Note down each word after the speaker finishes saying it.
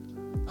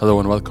Hello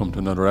and welcome to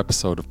another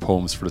episode of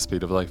Poems for the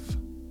Speed of Life.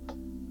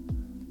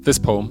 This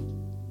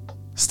poem,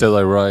 Still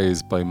I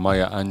Rise by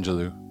Maya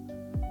Angelou,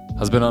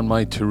 has been on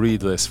my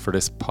to-read list for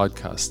this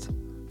podcast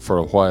for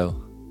a while.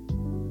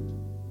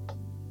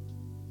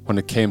 When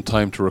it came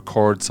time to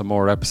record some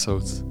more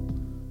episodes,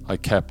 I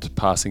kept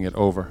passing it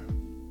over.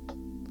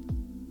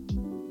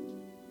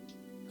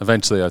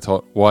 Eventually I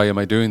thought, why am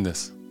I doing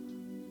this?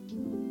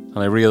 And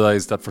I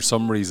realised that for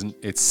some reason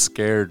it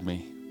scared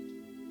me.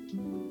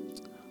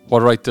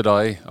 What right did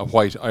I, a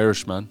white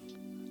Irishman,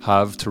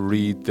 have to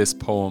read this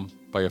poem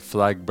by a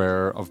flag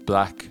bearer of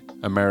black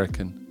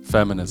American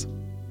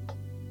feminism?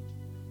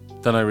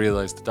 Then I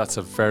realised that that's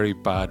a very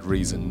bad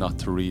reason not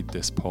to read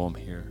this poem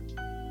here.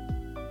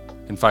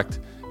 In fact,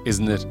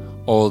 isn't it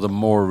all the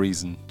more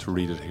reason to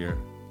read it here?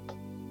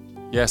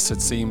 Yes,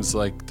 it seems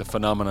like the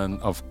phenomenon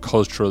of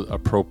cultural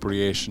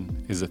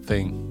appropriation is a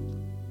thing.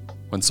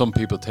 When some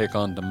people take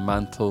on the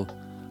mantle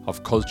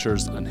of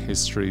cultures and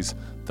histories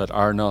that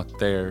are not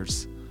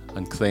theirs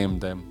and claim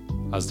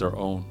them as their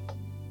own.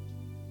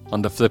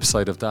 On the flip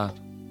side of that,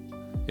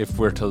 if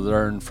we're to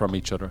learn from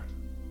each other,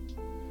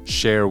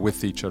 share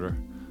with each other,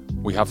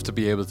 we have to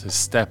be able to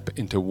step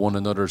into one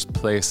another's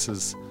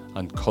places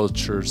and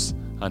cultures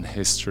and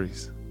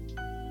histories.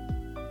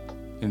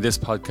 In this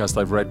podcast,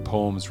 I've read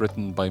poems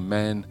written by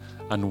men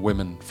and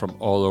women from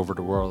all over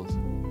the world.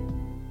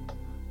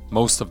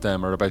 Most of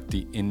them are about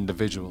the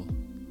individual,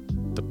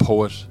 the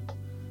poet,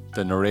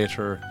 the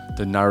narrator,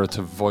 the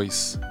narrative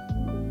voice.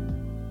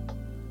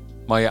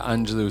 Maya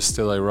Angelou's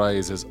Still I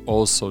Rise is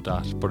also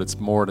that, but it's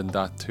more than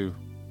that too,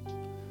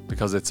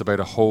 because it's about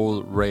a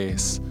whole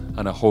race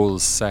and a whole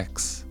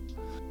sex.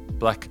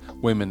 Black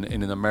women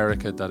in an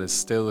America that is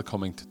still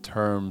coming to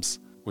terms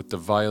with the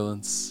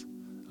violence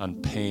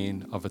and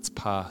pain of its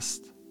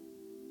past.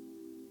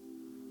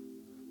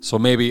 So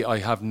maybe I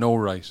have no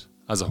right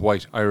as a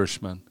white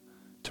Irishman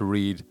to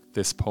read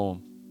this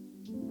poem.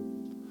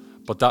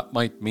 But that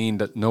might mean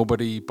that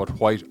nobody but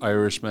white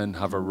Irishmen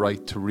have a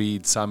right to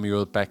read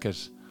Samuel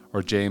Beckett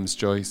or James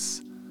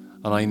Joyce,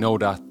 and I know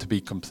that to be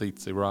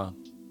completely wrong.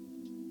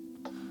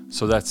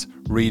 So let's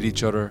read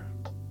each other,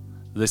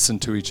 listen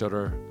to each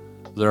other,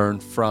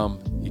 learn from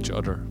each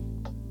other,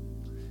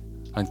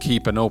 and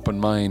keep an open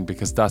mind,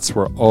 because that's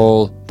where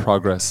all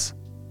progress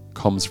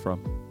comes from.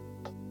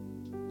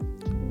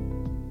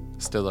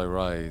 Still I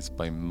Rise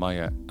by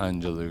Maya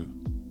Angelou.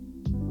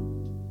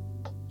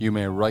 You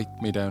may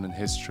write me down in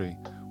history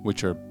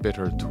with your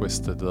bitter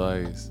twisted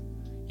lies.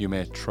 You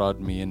may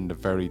trod me in the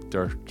very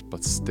dirt,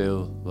 but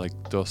still, like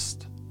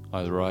dust,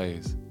 I'll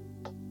rise.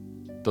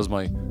 Does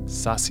my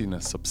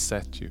sassiness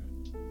upset you?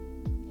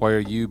 Why are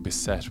you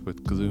beset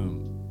with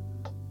gloom?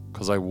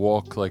 'Cause I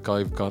walk like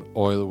I've got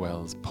oil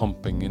wells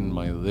pumping in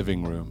my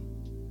living room.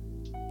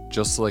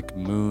 Just like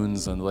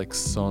moons and like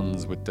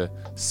suns with the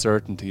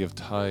certainty of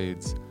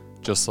tides,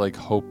 just like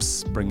hopes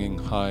springing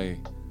high,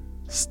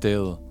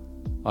 still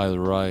I'll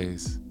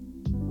rise.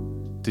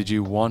 Did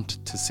you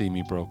want to see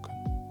me broken?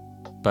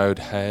 Bowed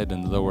head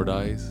and lowered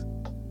eyes,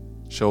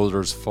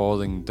 shoulders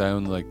falling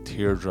down like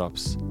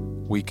teardrops,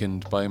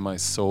 weakened by my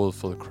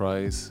soulful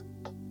cries.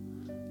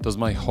 Does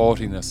my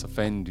haughtiness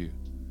offend you?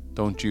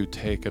 Don't you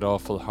take it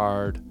awful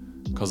hard,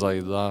 'cause I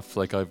laugh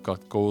like I've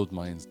got gold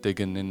mines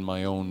digging in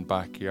my own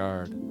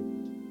backyard.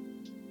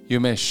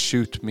 You may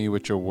shoot me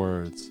with your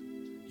words,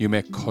 you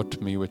may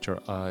cut me with your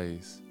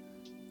eyes,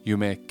 you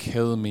may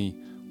kill me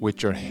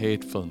with your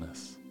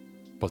hatefulness,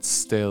 but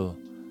still,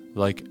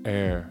 like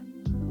air,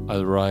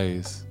 I'll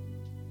rise.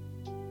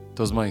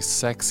 Does my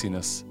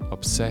sexiness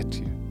upset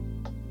you?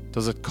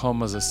 Does it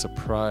come as a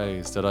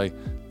surprise that I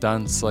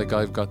dance like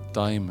I've got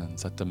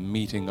diamonds at the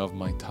meeting of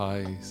my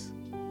ties?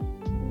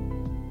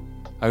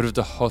 Out of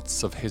the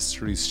huts of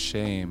history's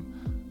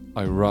shame,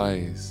 I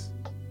rise.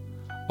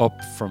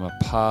 Up from a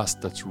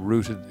past that's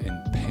rooted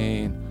in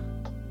pain,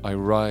 I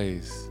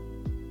rise.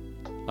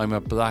 I'm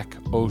a black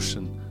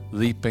ocean,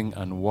 leaping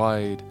and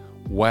wide,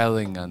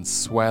 welling and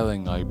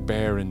swelling, I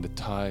bear in the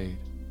tide.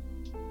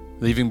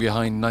 Leaving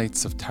behind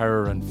nights of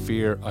terror and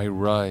fear, I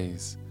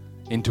rise.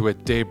 Into a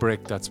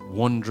daybreak that's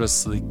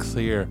wondrously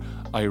clear,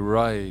 I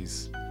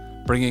rise.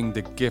 Bringing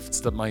the gifts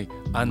that my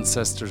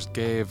ancestors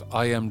gave,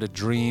 I am the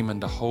dream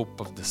and the hope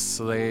of the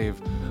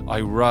slave.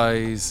 I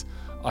rise,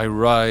 I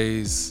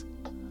rise,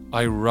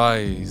 I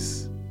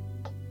rise.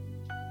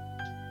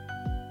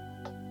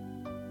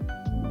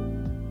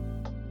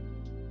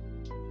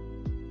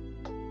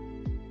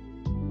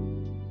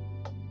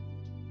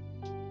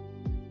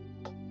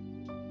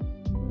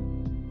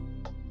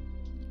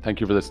 Thank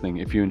you for listening.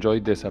 If you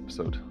enjoyed this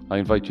episode, I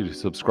invite you to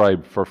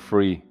subscribe for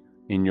free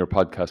in your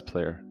podcast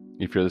player.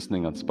 If you're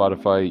listening on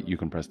Spotify, you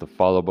can press the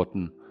follow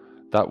button.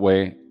 That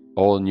way,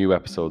 all new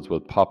episodes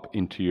will pop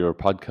into your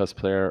podcast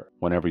player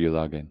whenever you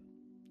log in.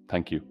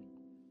 Thank you.